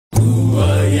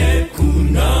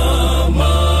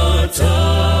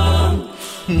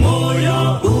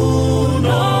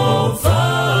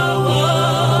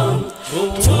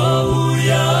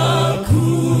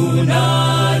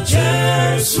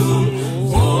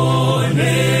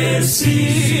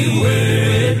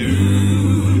wedu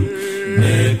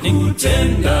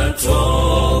nekutenda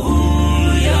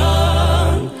touya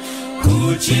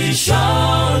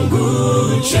kuchishangu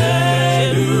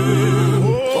chedu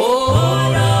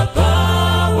ora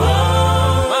pawa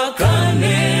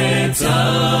makaneta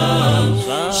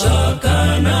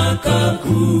shakanaka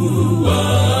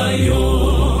kuwayo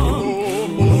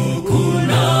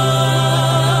mukuna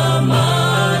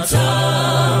mata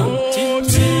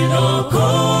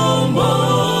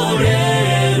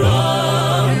tinokomborerwa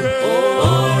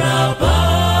ora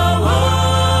pawa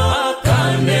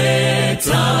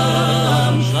makaneta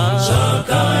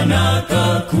shakanaka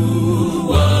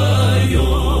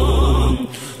kuwayo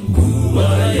nguva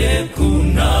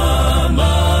yekunamata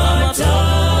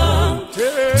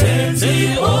tenzi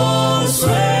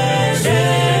oswedera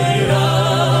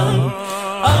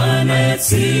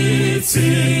anetsitsi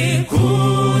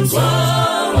kunzwa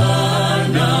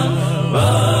vana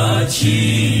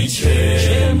vachichema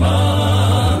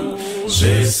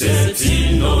zvese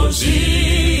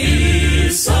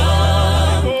tinozviisa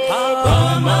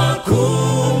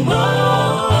pamakumbo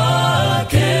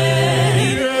ake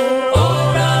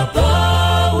ora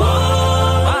pawa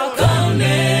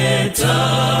makaneta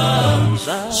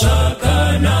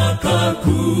shakanaka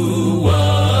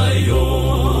kuwayo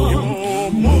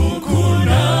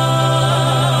mukuna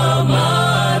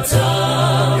mata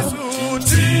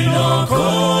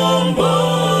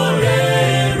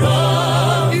tinokomborerwa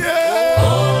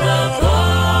ora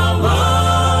pawa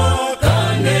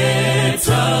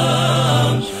makaneta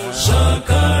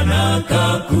shakanaka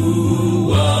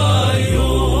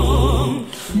kuwayo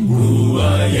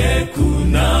nguva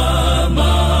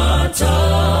yekunamata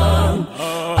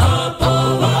apa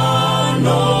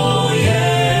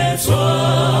vanoyedzwa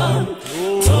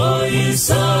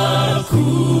toisa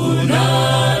kuna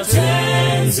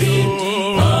tenzi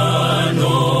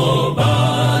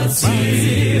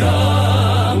vanobatsira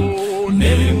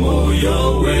nemoyo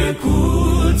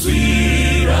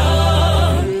wekunzwira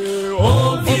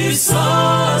obvisa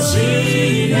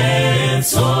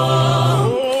zvinetso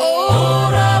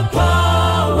ora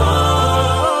pawa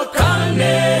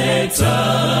kaneta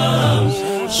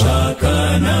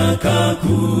shakanaka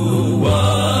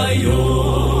kuwayo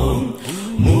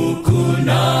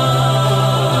mukuna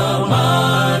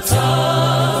mata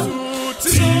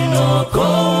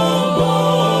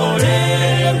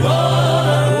tinokomborerwa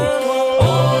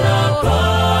ora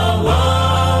pawa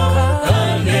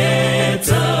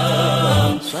kaneta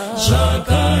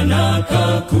shakanaka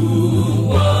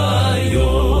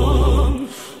kuwayo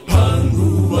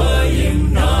panguva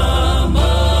yenamato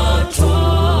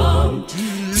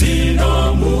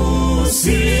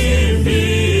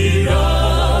tinomusimbira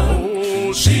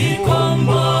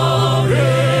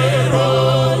zvikomborero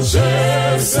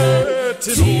zvese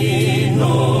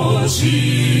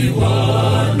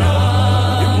tinozviwana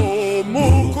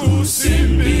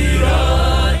mukusimbira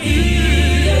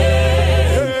iye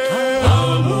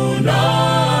hamuna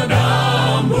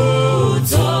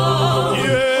dambudzo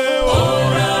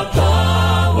ora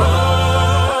pawa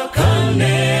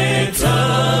kaneta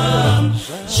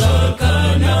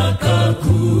shakanaka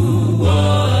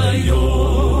kuwayo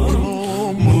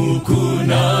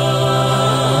mukuna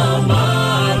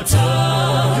mata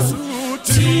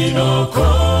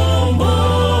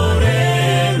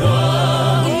tinokomborerwa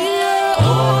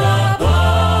ora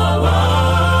pawa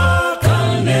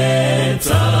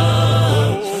kaneta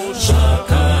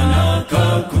shakanaka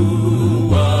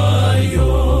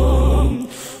kuwayo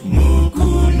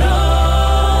mukuna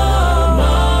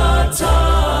mata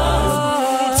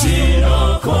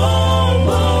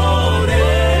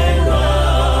tinokomborerwa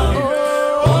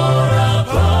ora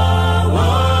pawa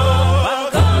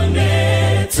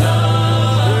kaneta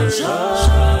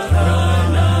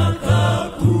shakanaka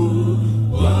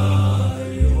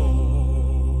kuwayo.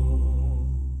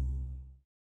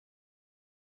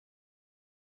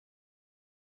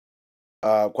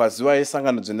 Kwaziwa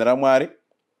yesangano dzvene raMwari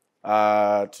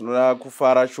tinoda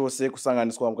kufara chose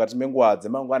kusanganiswa mukati menguva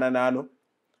dzemangwanani ano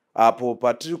apo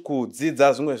patiri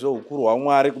kudzidza zvimwe zveukuru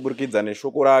hwaMwari kuburikidza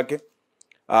neshoko rake.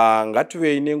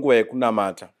 Ngativei nenguva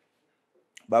yekunamata.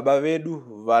 Baba vedu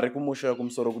vari kumusha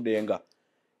wekumusoro kudenga,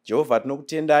 Jehovha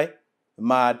tinokutendai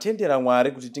matendera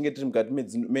Mwari kuti tinge tiri mukati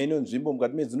meino nzvimbo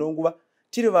mukati medzino nguva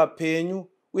tiri vapenyu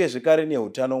uye zvekare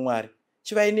neutano Mwari.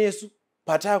 Chivai nesu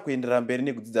patakuenderera mberi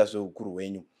nekudzidza zveukuru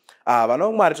hwenyu. Vana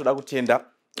vaMwari toda kutenda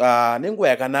nenguva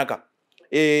yakanaka.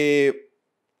 Tiri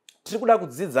kuda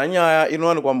kudzidza nyaya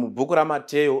inowanikwa mubhuku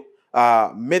raMateo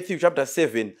Matthew chapter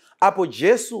 7 apo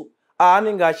Jesu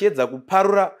anenge achiedza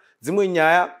kuparura dzimwe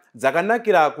nyaya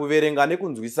dzakanakira kuverenga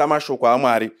nekunzwisa mashoko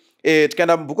aMwari.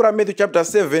 Tikaenda mubhuku raMatthew chapter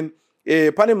 7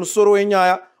 pane musoro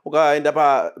wenyaya ukaenda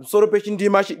pamusoro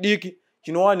pechindima chidiki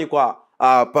chinowanikwa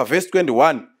pavhesi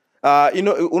 21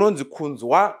 unonzi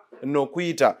kunzwa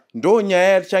nokuita. Ndo nyaya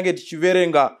yatichange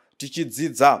tichiverenga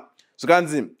tichidzidza.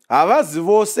 Zvikanzi havazi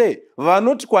vose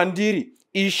vanoti kwandiri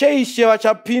Ishe Ishe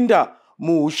vachapinda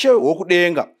muushe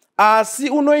hwokudenga, asi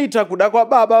unoita kuda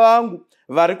kwaBaba vangu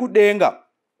vari kudenga.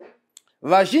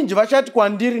 Vazhinji vachati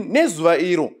kwandiri nezuva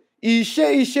iro,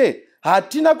 Ishe Ishe,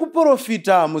 hatina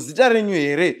kuprofita muzita renyu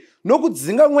here,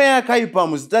 nokudzinga mweya yakaipa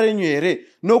muzita renyu here,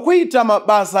 nokuita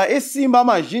mabasa esimba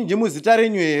mazhinji muzita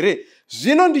renyu here?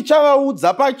 Zvino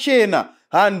ndichavaudza pachena,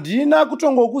 handina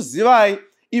kutongokuzivai.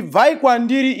 Ibvai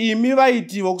kwandiri imi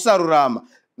vaiti vokusarurama.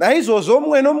 Naizvozvo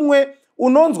mumwe nomumwe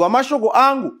unonzwa mashoko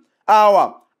angu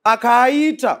awa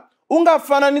akaaita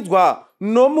ungafananidzwa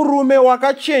nomurume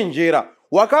wakachenjera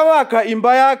wakavaka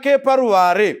imba yake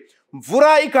paruware.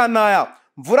 Mvura ikanaya,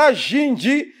 mvura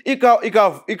zhinji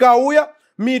ikauya,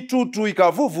 mitutu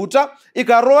ikavhuvhuta,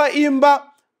 ikarova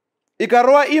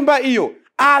imba iyo,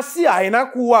 asi haina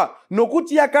kuwa,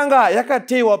 nokuti yakanga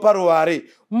yakateiwa paruware.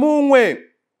 Mumwe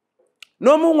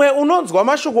nomumwe unonzwa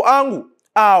mashoko angu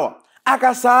awa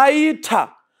akasaaita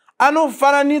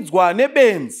anofananidzwa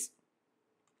nebenzi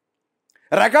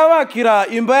rakavakira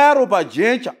imba yaro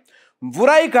pajecha.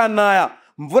 Mvura ikanaya,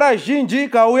 mvura zhinji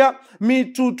ikauya,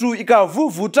 mitutu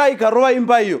ikavhuvhuta ikarova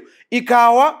imba iyo,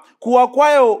 ikawa, kuwa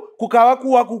kwayo kukava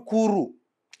kuwa kukuru.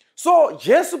 So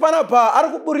Jesu panapa ari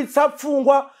kuburitsa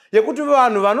pfungwa yekuti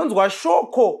vanhu vanonzwa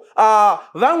shoko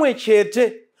vamwe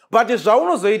chete, but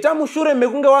zvaunozoita mushure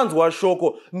mekunge wanzwa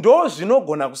shoko ndo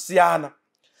zvinogona kusiyana.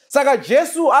 Saka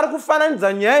Jesu ari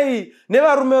kufananidza nyaya iyi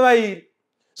nevarume vairi.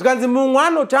 Zvikanzi mumwe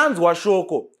anoti anzwa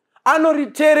shoko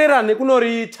anoriteerera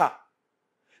nekunoriita.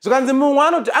 Zvikanzi mumwe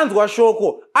anoti anzwa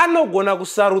shoko anogona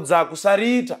kusarudza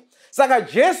kusariita. Saka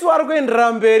Jesu ari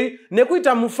kuenderera mberi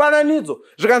nekuita mufananidzo.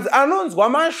 Zvikanzi anonzwa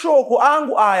mashoko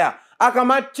angu aya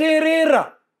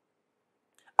akamateerera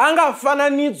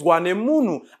angafananidzwa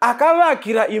nemunhu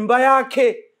akavakira imba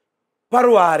yake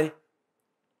paruware.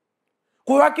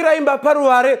 Kuvakira imba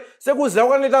paruware, sekuziva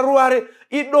kwanoita ruware,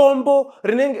 idombo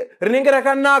rinenge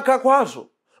rakanaka kwazvo.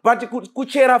 But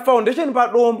kuchera foundation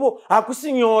padombo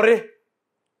hakusi nyore.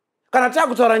 Kana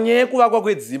takutaura nyaya yekuvakwa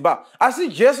kwedzimba. Asi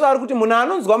Jesu ari kuti munhu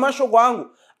anonzwa mashoko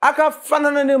angu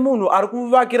akafanana nemunhu ari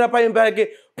kuvakira paimba yake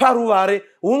paruware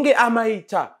hunge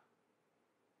amaita.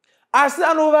 Asi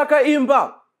anovaka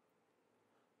imba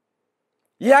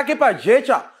yake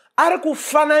pajecha ari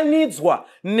kufananidzwa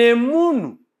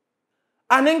nemunhu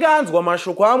anenge anzwa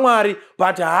mashoko aMwari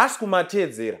but haasi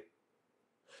kumateedzera.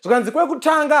 Zvikanzi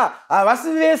kwekutanga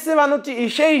havasi vese vanoti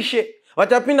Ishe Ishe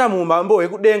vachapinda muumambo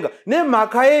hwekudenga.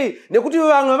 Nemhaka yei? Nekuti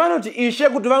vamwe vanoti Ishe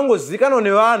kuti vangozivikanwa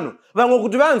nevanhu, vamwe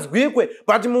kuti vanzwikwe,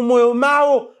 but mumwoyo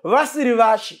mavo vasiri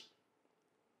vashi.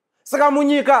 Saka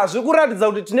munyika zviri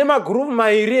kuratidza kuti tine magurupu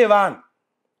mairi evanhu.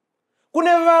 Kune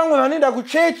vamwe vanoenda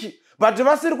kuchechi but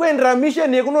vasiri kuendera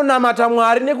misheni yekunonamata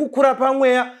Mwari nekukura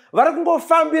pamweya, vari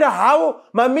kungofambira havo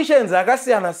mamisheni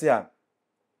akasiyana siyana.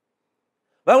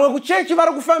 Vamwe kuchechi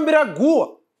vari kufambira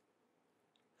guwa.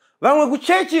 Vamwe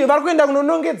kuchechi vari kuenda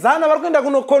kunonongedzana, vari kuenda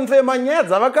kunokonfema nyaya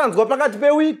dzavakanzwa pakati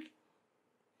pewiki.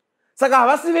 Saka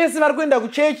havasi vese vari kuenda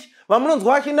kuchechi,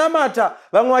 vamunonzwa vachinamata,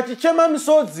 vamwe vachichema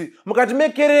misodzi mukati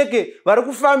mekereke, vari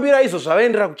kufambira izvo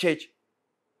zvavaendera kuchechi.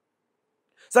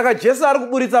 Saka Jesu ari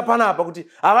kuburitsa panapa kuti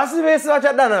havasi vese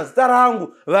vachadanha zita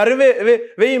rangu vari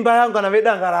veimba yangu kana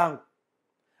vedanga rangu.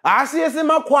 Haasi ese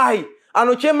makwai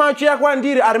anochema achiuya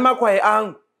kwandiri ari makwai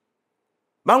angu.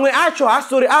 Mamwe acho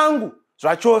haasori angu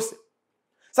zvachose.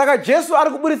 Saka Jesu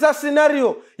ari kuburitsa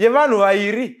scenario yevanhu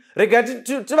vairi. Rega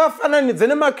tivafananidze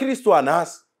nemaKristu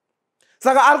anhasi.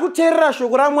 Saka ari kuteerera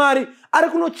shoko raMwari, ari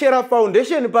kunochera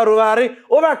foundation paruware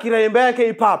ovakira imba yake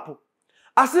ipapo.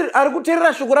 Asi ari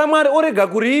kuteerera shoko raMwari orega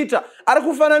kuriita, ari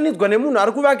kufananidzwa nemunhu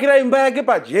ari kuvakira imba yake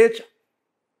pajecha.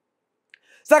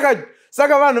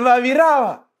 Saka vanhu vaviri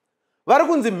ava vari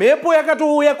kunzi mhepo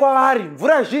yakatouya kwavari,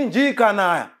 mvura zhinji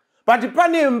ikanaya, but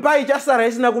pane imba ichasara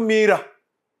isina kumira.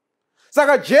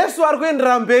 Saka Jesu ari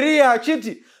kuenderera mberi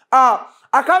achiti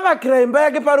akavakira imba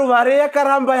yake paruware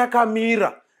yakaramba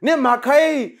yakamira. Nemhaka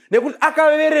yei? Nekuti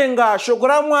akaverenga shoko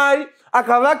raMwari,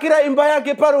 akavakira imba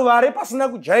yake paruware pasina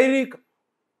kujairika.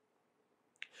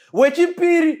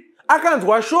 Wechipiri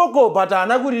akanzwa shoko but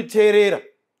haana kuriteerera.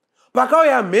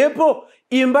 Pakauya mhepo,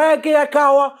 imba yake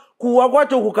yakawa, kuwa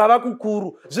kwacho kukava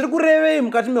kukuru. Zviri kurevei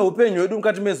mukati meupenyu hwedu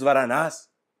mukati mezuva ranhasi?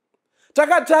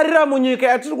 Takatarira munyika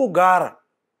yatiri kugara,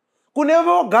 kune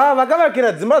voga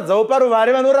vakavakira dzimba dzavo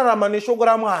paruware vanorarama neshoko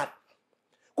raMwari.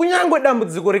 Kunyangwe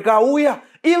dambudziko rikauya,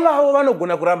 ivavo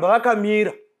vanogona kuramba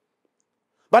vakamira.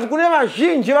 But kune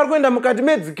vazhinji vari kuenda mukati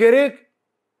medzikereke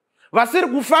vasiri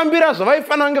kufambira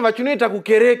zvavaifanira kunge vachinoita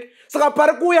kukereke. Saka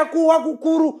pari kuuya kuwa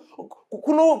kukuru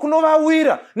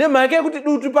kunovawira nemhaka yekuti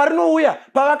dutu parinouya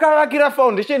pavakavakira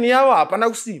foundation yavo hapana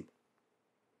kusimba.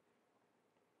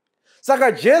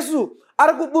 Saka Jesu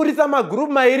ari kuburitsa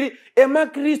magurupu mairi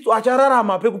emakristu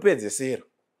achararama pekupedzesera.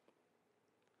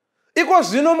 Iko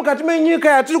zvino mukati menyika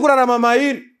yatiri kurarama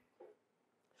mairi,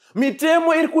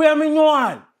 mitemo iri kuuya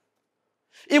minyowani,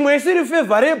 imwe isiri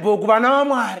favorable kuvana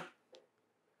vaMwari.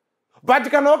 But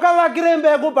kana wakavakira imba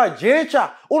yako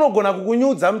pajecha unogona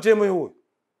kukunyudza mutemo iwoyo.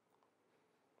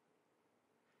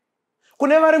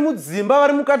 Kune vari mudzimba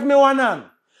vari mukati mewanano,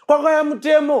 kwakauya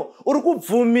mutemo uri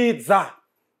kubvumidza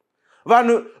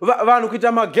vanhu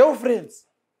kuita magirlfriends.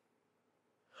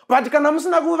 But kana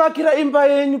musina kuvakira imba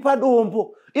yenyu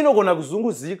padombo inogona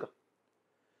kuzunguzika.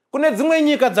 Kune dzimwe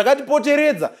nyika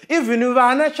dzakatipoteredza, even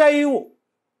vana chaivo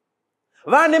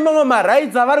vane mamwe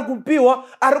marights avari kupiwa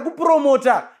ari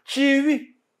kupromota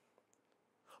chivi.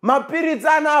 Mapiritsi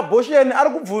ana abortion ari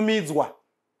kubvumidzwa.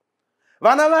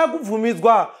 Vana vari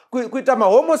kubvumidzwa kuita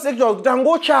mahomosexual kuita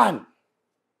ngochani.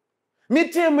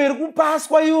 Mitemo iri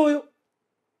kupaswa iyoyo.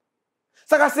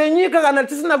 Saka senyika kana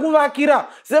tisina kuvakira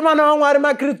semana vaMwari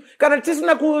makristu, kana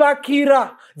tisina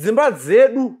kuvakira dzimba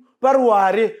dzedu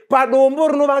paruware padombo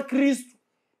rinova Kristu,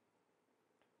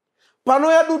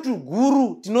 panouya dutu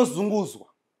guru tinozunguzwa.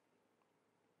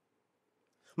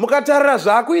 Mukatarira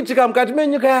zvaakuitika mukati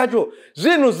menyika yacho,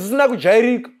 zvinhu zvisina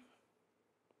kujairika.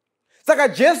 Saka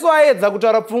Jesu aedza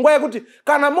kutaura pfungwa yekuti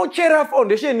kana mochera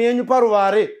foundation yenyu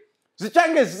paruware,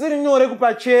 zvichange zvisiri nyore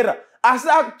kupachera, asi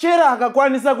achera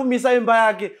akakwanisa kumisa imba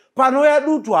yake, panouya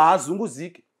dutu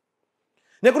haazunguzike.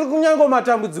 Nekuti kunyange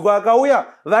matambudziko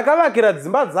akauya, vakavakira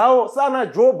dzimba dzavo sana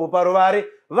Jobho paruware,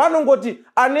 vanongoti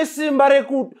ane simba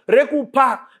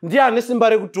rekupa ndiye ane simba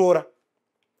rekutora.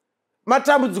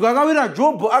 Matambudziko akawira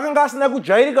Jobho akanga asina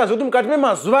kujairika zvokuti mukati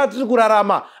memazuva atiri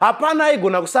kurarama hapana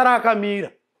aigona kusara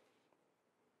akamira.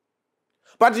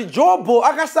 But Jobho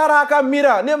akasara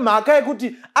akamira nemhaka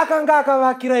yekuti akanga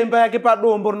akavakira imba yake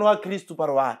padombo rinova Kristu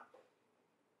paruware.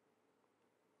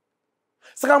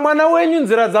 Saka mwana wenyu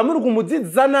nzira dzamuri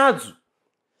kumudzidzisa nadzo,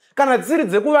 kana dziri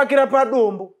dzekuvakira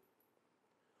padombo,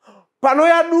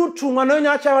 panouya dutu mwana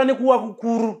wenyu achava nekuwa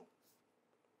kukuru.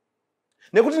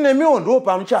 Nekuti nemiwo ndo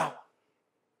pamuchawa.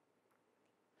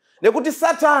 Nekuti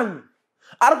Satani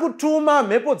ari kutuma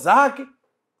mhepo dzake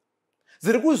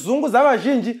dziri kuzungudza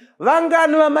vazhinji.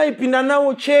 Vangani vamaipinda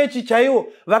navo chechi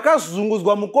chaivo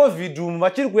vakazungudzwa muCovid umu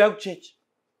vachiri kuuya kuchechi.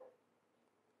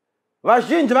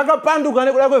 Vazhinji vakapanduka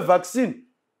nekuda kwevaccine.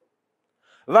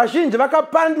 Vazhinji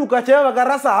vakapanduka chaivo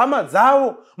vakarasa hama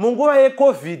dzavo munguva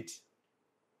yeCovid.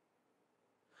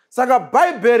 Saka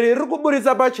Bhaibheri riri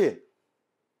kuburitsa pachena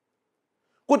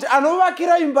kuti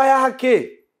anovakira imba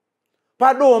yake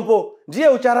padombo ndiye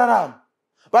uchararama.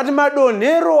 But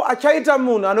madonhero achaita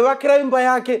munhu anovakira imba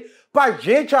yake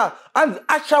pajecha anzi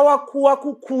achawa kuwa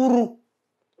kukuru.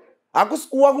 Hakusi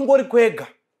kuwa kungori kwega.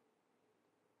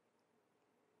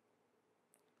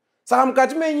 Saka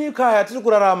mukati menyika yatiri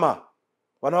kurarama,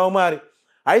 vana vaMwari,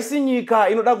 haisi nyika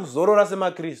inoda kuzorora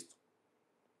semakristu.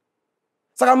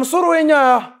 Saka musoro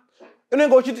wenyaya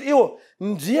unenge uchiti iwo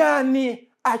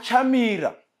ndiani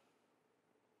achamira.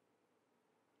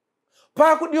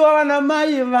 Pakudiwa vana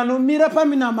mai vanomira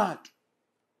paminamato.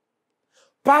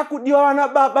 Pakudiwa vana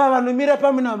baba vanomira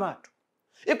paminamato.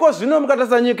 Iko zvino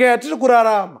mukatarisa nyika yatiri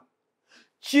kurarama,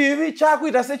 chivi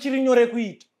chakuita sechiri nyore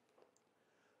kuita.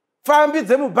 Fambi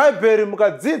dzemubhaibheri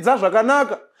mukadzidza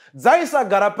zvakanaka,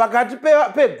 dzaisagara pakati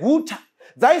peguta,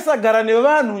 dzaisagara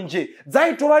nevanhu nje,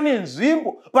 dzaitova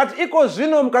nenzvimbo. But iko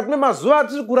zvino mukati memazuva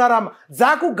atiri kurarama,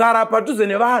 dzakugara padhuze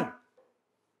nevanhu.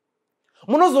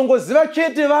 Munozongoziva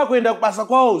chete vakuenda kubasa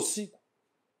kwavo usiku.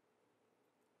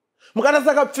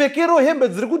 Mukatarisa kapfekero hembe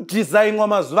dziri kudhizainwa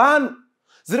mazuva ano,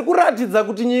 dziri kuratidza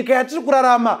kuti nyika yatiri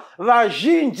kurarama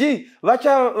vazhinji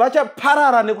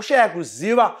vachaparara nekushaya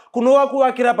kuziva kunova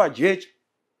kuvakira pajecha.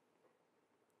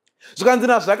 Zvikanzi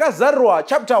zvakazarirwa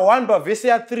chapter 1 pavhesi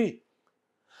ya 3,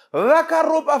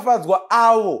 vakaropafadzwa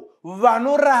avo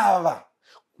vanorava.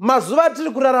 Mazuva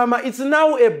atiri kurarama, it's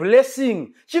now a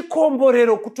blessing,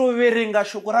 chikomborero kutoverenga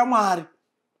shoko raMwari.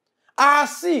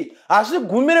 Asi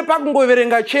hazvigumire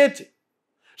pakungoverenga chete.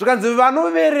 Zvikanzi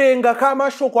vanoverenga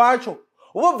kamashoko acho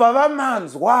vobva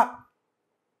vamanzwa.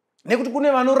 Nekuti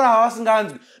kune vanorava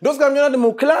vasinganzwi. Ndosaka kuti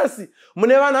muklasi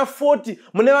mune vana 40,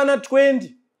 mune vana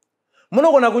 20.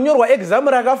 Munogona kunyorwa exam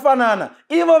rakafanana.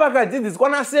 Ivo vakadzidziswa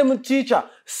na same teacher,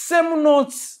 same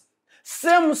notes,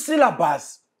 same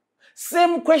syllabus,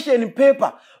 same question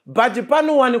paper, but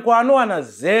panowanikwa anowana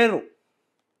 0.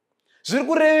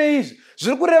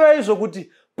 Zviri kureva izvo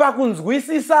kuti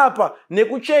pakunzwisisa apa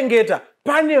nekuchengeta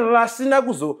pane vasina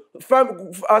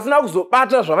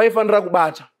kuzobata zvavaifanira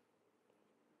kubata.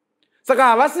 Saka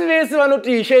havasi vese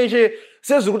vanoti ishe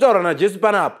sezviri kutaura naJesu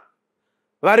panapa,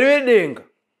 vari vedenga.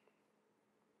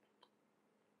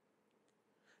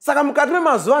 Saka mukati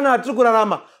memazuva ano atiri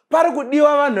kurarama pari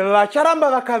kudiwa vanhu vacharamba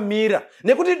vakamira,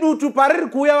 nekuti dutu pariri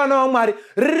kuuya vana vaMwari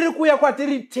riri kuuya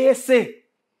kwatiri tese.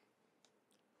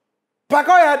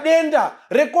 Pakauya denda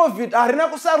reCovid harina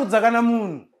kusarudza kana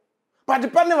munhu, pati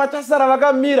pane vachasara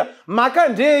vakamira. Mhaka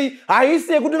ndei?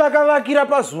 Haisi yekuti vakavakira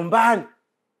pazumbani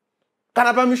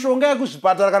kana pamishonga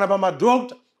yekuzvipatara kana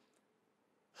pamadhokta,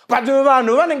 pati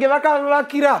vanhu vanenge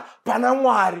vakavakira pana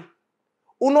Mwari.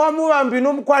 Unova muvambi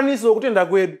nomukwaniso wokutenda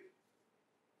kwedu.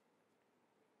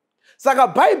 Saka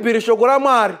Bhaibheri, shoko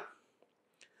raMwari,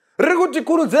 riri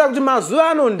kutikurudzira kuti mazuva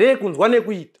ano ndeekunzwa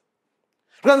nekuita.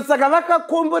 Saka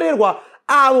vakakomborerwa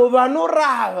avo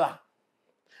vanorava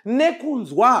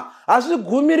nekunzwa,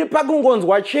 hazvigumiri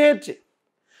pakungonzwa chete,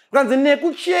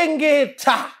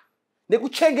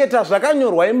 nekuchengeta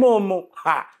zvakanyorwa imomo.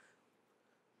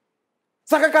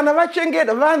 Saka kana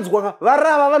vachengeta, vanzwa,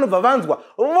 varava vanobva vanzwa,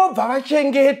 vobva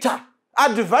vachengeta.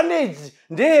 Advantage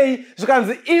ndei?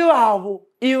 Zvikanzi ivavo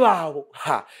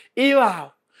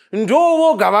ndo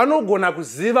voga vanogona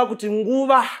kuziva kuti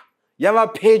nguva yava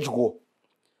pedyo.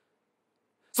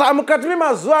 Saka mukati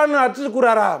memazuva ano atiri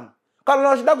kurarama, kana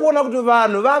vachida kuona kuti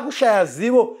vanhu vakushaya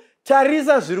zivo,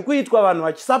 tarisa zviri kuitwa vanhu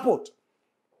vachisapota.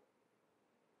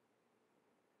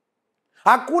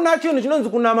 Hakuna chinhu chinonzi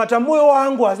kunamata mwoyo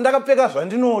wangu asi ndakapfeka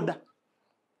zvandinoda.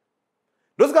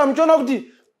 Ndosaka muchiona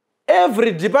kuti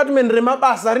every department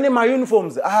remabasa rine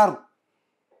mauniforms aro.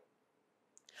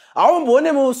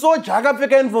 Haumboone musoja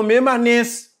akapfeka uniform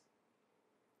yemanesi,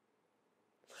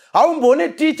 haumboone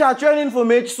teacher achiuya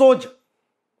neuniform yechisoja,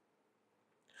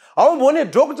 haumboone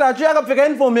doctor achiuya akapfeka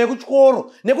uniform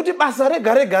yekuchikoro, nekuti basa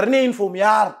rega rega rine uniform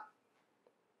yaro.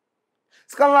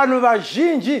 Saka vanhu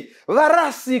vazhinji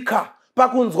varasika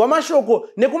pakunzwa mashoko,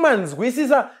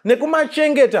 nekumanzwisisa,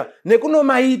 nekumachengeta,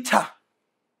 nekunomaita.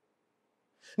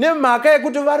 Nemhaka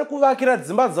yekuti vari kuvakira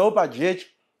dzimba dzavo pajecha.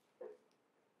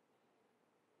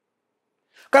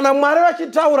 Kana Mwari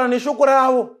vachitaura neshoko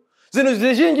ravo, zvinhu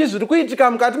zvizhinji zviri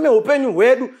kuitika mukati meupenyu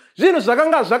hwedu, zvinhu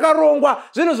zvakanga zvakarongwa,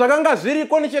 zvinhu zvakanga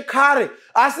zviriko nechekare,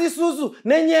 asi isusu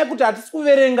nenyaya yekuti hatisi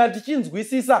kuverenga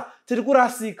tichinzwisisa, tiri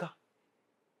kurasika.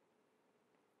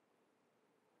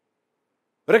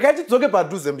 Regai tidzoke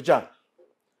padhuze mbichana.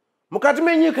 Mukati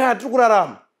menyika yatiri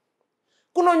kurarama,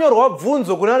 kunonyorwa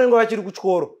bvunzo kune vanenge vachiri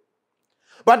kuchikoro.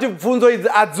 But bvunzo idzi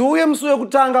hadziuye musi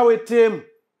wekutanga wetemu.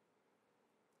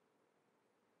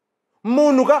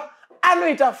 Munhu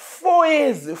anoita 4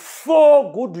 years,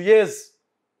 4 good years,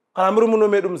 kana muri muno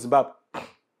medu muZimbabwe,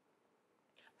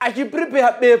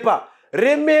 achiprepare bepa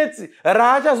remetsi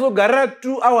raachazogarira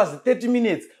 2 hours 30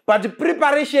 minutes, but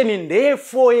preparation ndeye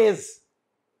 4 years.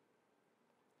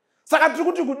 Saka tiri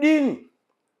kuti kudini?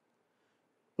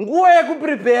 Nguva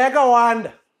yekuprepare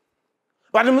yakawanda,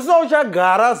 but musi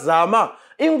uchagara zama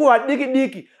inguva diki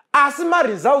diki, asi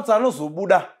results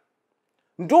anozobuda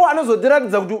ndo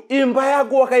anozotiratidza kuti imba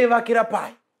yako wakaivakira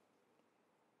pai.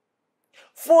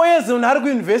 4 years munhu ari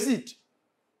kuuniversity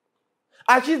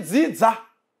achidzidza,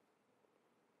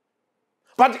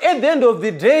 but at the end of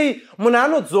the day munhu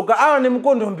anodzoka ava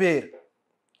nemukondombera,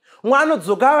 mumwe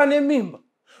anodzoka ava nemimba,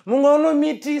 mumwe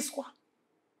unomitiswa.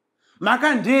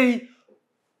 Mhaka ndei?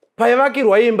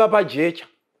 Paivakirwa imba pajecha.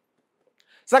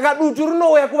 Saka dutu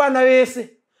rinouya kuvana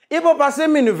vese. Ipo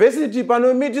pasemuniversity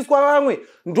panomitiswa vamwe,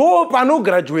 ndo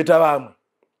panograduata vamwe.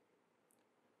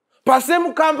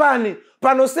 Pasemukambani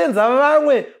panosenza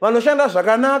vamwe vanoshanda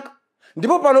zvakanaka,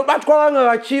 ndipo panobatwa vamwe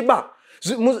vachiba.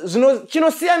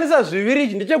 Chinosiyanisa zviviri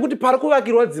ichi ndechekuti pari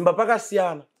kuvakirwa dzimba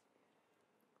pakasiyana.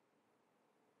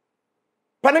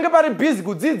 Panenge pari busy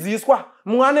kudzidziswa,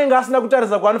 mumwe anenge asina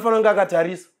kutarisa kwaanofanira kunge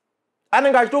akatarisa.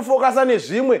 Anenge achitofokasa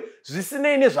nezvimwe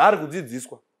zvisinei nezvaari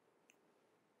kudzidziswa.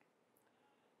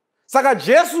 Saka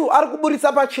Jesu ari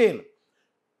kuburitsa pachena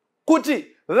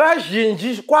kuti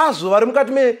vazhinji kwazvo vari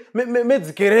mukati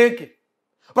medzikereke,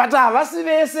 but havasi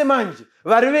vese manje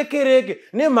vari vekereke.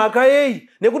 Nemhaka yei?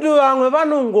 Nekuti vamwe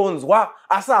vanongonzwa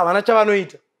asi havana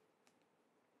chavanoita.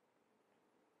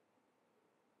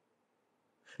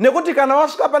 Nekuti kana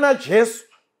wasvika pana Jesu,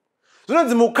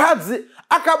 zvinonzi mukadzi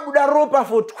akabuda ropa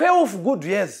for 12 good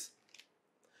years.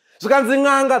 Zvikanzi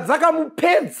n'anga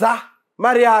dzakamupedza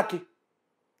mari yake,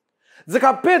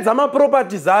 dzikapedza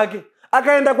maproperties ake,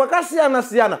 akaenda kwakasiyana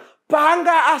siyana,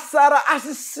 paanga asara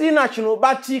asisina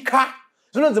chinobatika.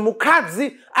 Zvinonzi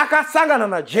mukadzi akasangana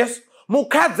naJesu,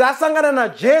 mukadzi asangana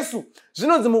naJesu,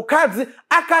 zvinonzi mukadzi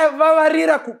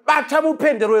akavavarira kubata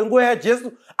mupendero wenguo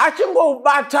yaJesu,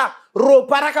 achingobata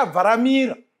ropa rakabva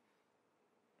ramira.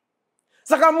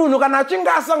 Saka munhu kana achinge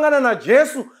asangana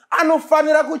naJesu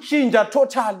anofanira kuchinja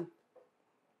totally.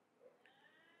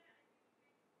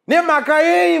 Nemhaka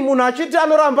yei munhu achiti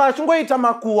anoramba achingoita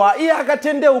makuhwa iye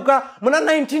akatendeuka muna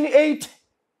 1980?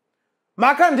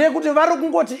 Mhaka ndeyekuti vari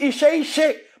kungoti ishe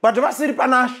ishe but vasiri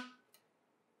panashe.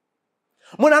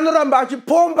 Munhu anoramba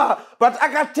achipomba but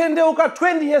akatendeuka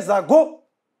 20 years ago.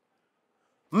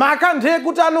 Mhaka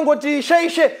ndeyekuti anongoti ishe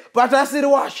ishe but asiri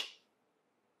washe.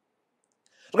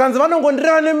 Zvikanzi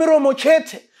vanongondireva nemiromo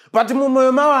chete but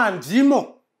mumwoyo mavo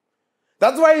handimo.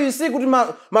 That's why you see kuti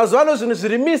mazuva ano zvinhu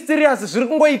zviri mysterious zviri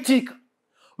kungoitika.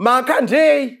 Mhaka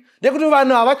ndei ndekuti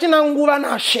vanhu havachina nguva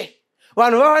naShe.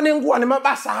 Vanhu vava nenguva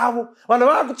nemabasa avo. Vanhu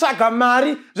vava kutsvaga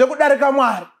mari zvekudarika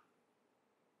Mwari.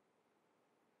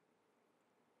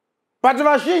 But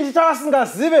vazhinji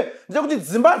chavasingazive ndekuti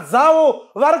dzimba dzavo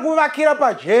vari kuvakira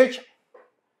pajecha.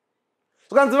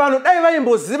 Zvikanzi vanhu dai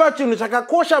vaimboziva chinhu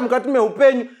chakakosha mukati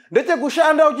meupenyu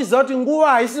ndechekushanda uchiziva kuti nguva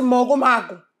haisi mumaoko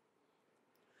mako.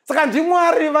 Saka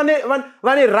ndiMwari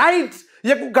vane right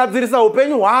yekugadzirisa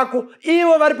upenyu hwako,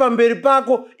 ivo vari pamberi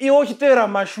pako, ivo uchitevera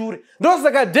mashure.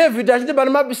 Ndosaka David achiti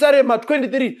pana mapisarema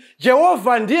 23,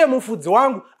 Jehovha ndiye mufudzi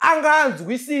wangu, anga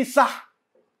anzwisisa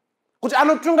kuti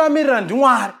anotungamirira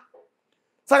ndiMwari.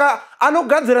 Saka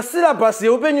anogadzira syllabus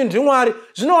yeupenyu ndiMwari.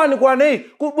 Zvinowanikwa nei?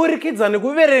 Kuburikidza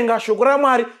nekuverenga shoko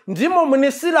raMwari, ndimo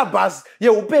mune syllabus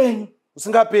yeupenyu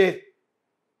usingaperi.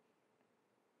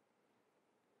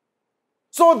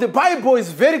 So the Bible is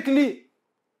very clear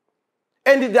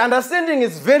and the understanding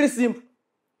is very simple.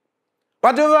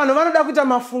 But vanhu vanoda kuita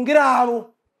mafungira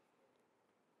avo.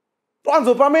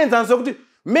 Wanzopamenza sekuti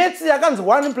maths yakanzi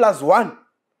 1 plus 1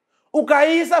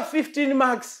 ukaisa 15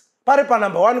 marks pari pa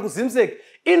number 1 kuzimsek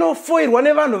inofoirwa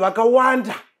nevanhu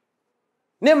vakawanda.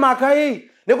 Nemhaka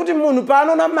yei? Nekuti munhu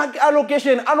paanona mark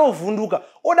allocation anovhunduka,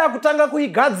 oda kutanga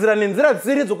kuigadzira nenzira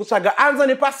dziri dzokutsvaga answer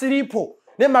nepasiripo.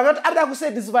 Nemhaka kuti arida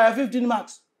kusatisfy 15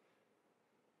 marks.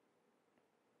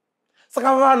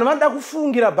 Saka vanhu vanoda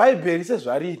kufungira Bhaibheri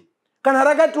sezvariri. Kana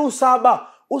rakati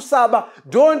usaba,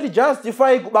 don't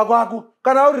justify kuba kwako.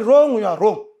 Kana uri wrong, you are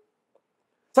wrong.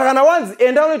 Saka kana wanzi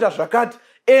enda unoita zvakati,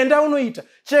 enda unoita.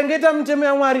 Chengeta mitemo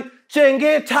yaMwari,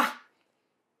 chengeta.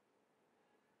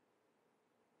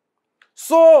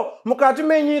 So mukati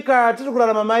menyika tiri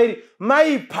kurarama mairi,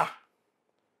 maipa.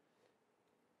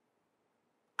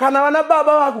 Kana vana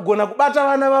baba vakugona kubata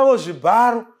vana vavo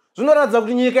zvibharo, zvinoratidza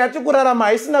kuti nyika yatiri kurarama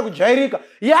haisina kujairika.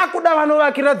 Yakuda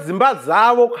vanovakira dzimba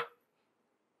dzavo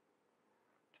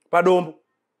padombo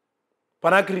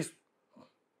pana Kristu.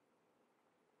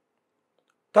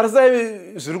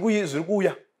 Tarisai zviri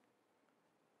kuuya.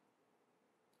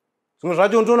 Zvimwe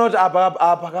zvacho ndoona kuti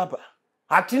apa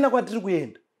hatina kwatiri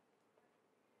kuenda.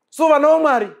 So vana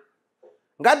vaMwari,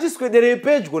 ngatiswederei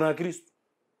pedyo naKristu.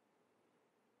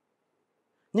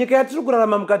 Nyika yatiri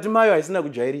kurarama mukati mayo haisina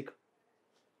kujairika.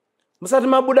 Musati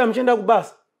mabuda muchienda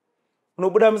kubasa,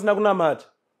 munobuda musina kunamata.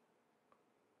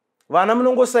 Vana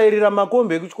munongosairira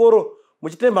makombi ekuchikoro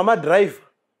muchitemba madhiraivha.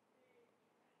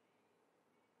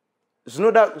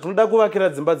 Zvinoda kuvakira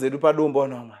dzimba dzedu padombo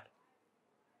vana vaMwari.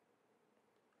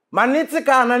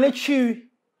 Manetsekana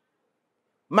nechivi,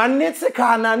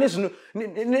 manetsekana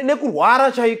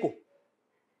nekurwara chaiko,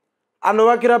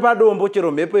 anovakira padombo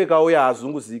chero mhepo ikauya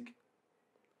hazunguziki.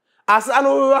 Asi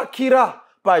anovakira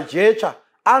pajecha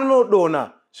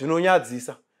anodona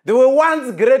zvinonyadzisa. There were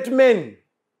once great men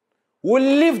who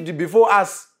lived before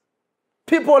us.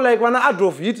 People like vana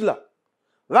Adolf Hitler.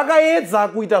 Vakaedza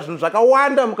kuita zvinhu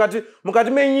zvakawanda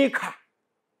mukati menyika.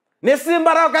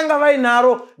 Nesimba ravakanga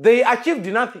vainaro, they achieved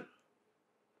nothing.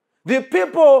 The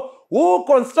people who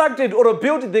constructed or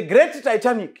built the great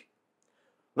Titanic,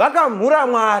 vakamhura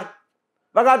Mwari.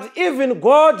 Vakati even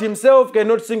God himself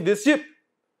cannot sink this ship.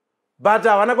 But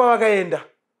havana kwavakaenda.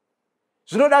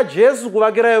 Zvinoda Jesu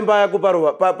kuvakira imba yako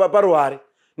paruware.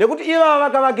 Nekuti iva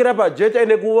vakavakira pajecha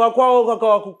ende kuva kwavo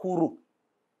kwakava kukuru.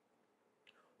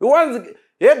 We once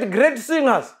had great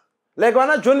singers like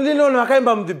vana John Lennon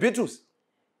vakaimba mu The Beatles.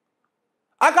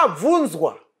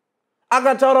 Akabvunzwa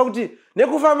akataura kuti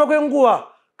nekufamba kwenguva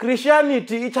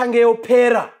Christianity ichange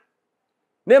yopera.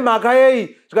 Nemhaka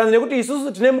yei? Zvikanzi nekuti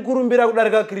isusu tine mukurumbira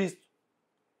kudarika Kristu.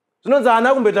 Zvinonzi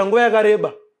haana kumbeta nguva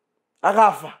yakareba.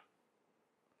 Akafa.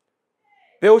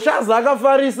 Beushaza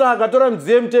akafarisa akatora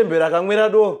mudziyo yemutemberi akamwira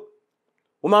doro.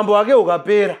 Umambo hwake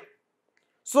hukapera.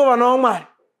 So vana vaMwari,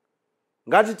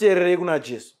 ngatiteererei kuna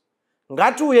Jesu.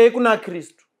 Ngatiuyei kuna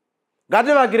Kristu.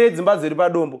 Ngativakirei dzimba dziri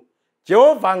padombo.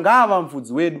 Jehovha ngaava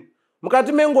mufudzi wedu.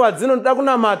 Mukati menguva dzino ndoda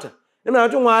kunamata. Ndoda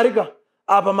kuti Mwari ka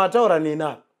apa mataura neni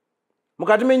apa.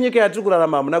 Mukati menyika yatiri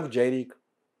kurarama hamuna kujairika.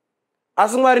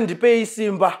 Asi Mwari ndipei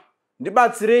simba,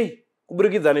 ndibatsirei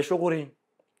kuburikidza neshoko renyu.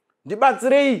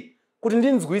 Ndibatsirei kuti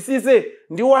ndinzwisise,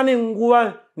 ndiwane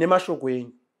nguva nemashoko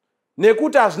enyu.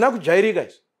 Nekuti hazvina kujairika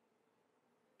izvi.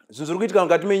 Zvinhu zviri kuitika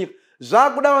mukati menyika.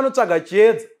 Zvakuda vanotsvaga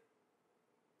chiedza.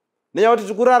 Nenyaya kuti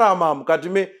tikurarama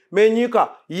mukati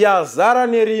menyika yazara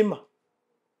nerima.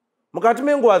 Mukati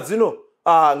menguva dzino,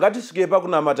 ngatisvike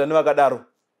pakunamata nevakadaro.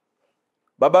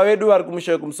 Baba vedu vari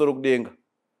kumusha wekumusoro kudenga.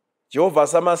 Jehovha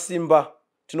samasimba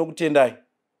tinokutendai.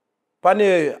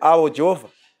 Pane avo Jehovha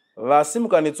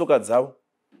vasimuka netsoka dzavo.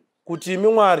 Kuti imi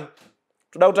Mwari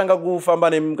toda kutanga kufamba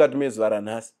nemi mukati mezuva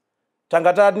ranhasi.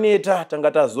 Tanga taneta,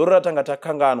 tanga tazorora, tanga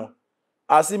takanganwa.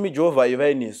 Asi imi Jehovha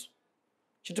ivai nesu.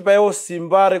 Chitipaiwo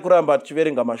simba rekuramba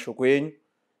tichiverenga mashoko enyu.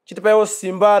 Chitipaiwo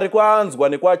simba rekuanzwa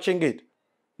nekuachengeta.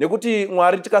 Nekuti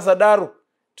Mwari tikasadaro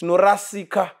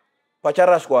tinorasika,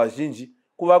 pacharashwa vazhinji,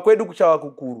 kuva kwedu kuchava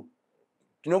kukuru.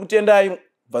 Tinokutendai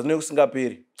bva zvino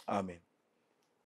kusingaperi. Amen.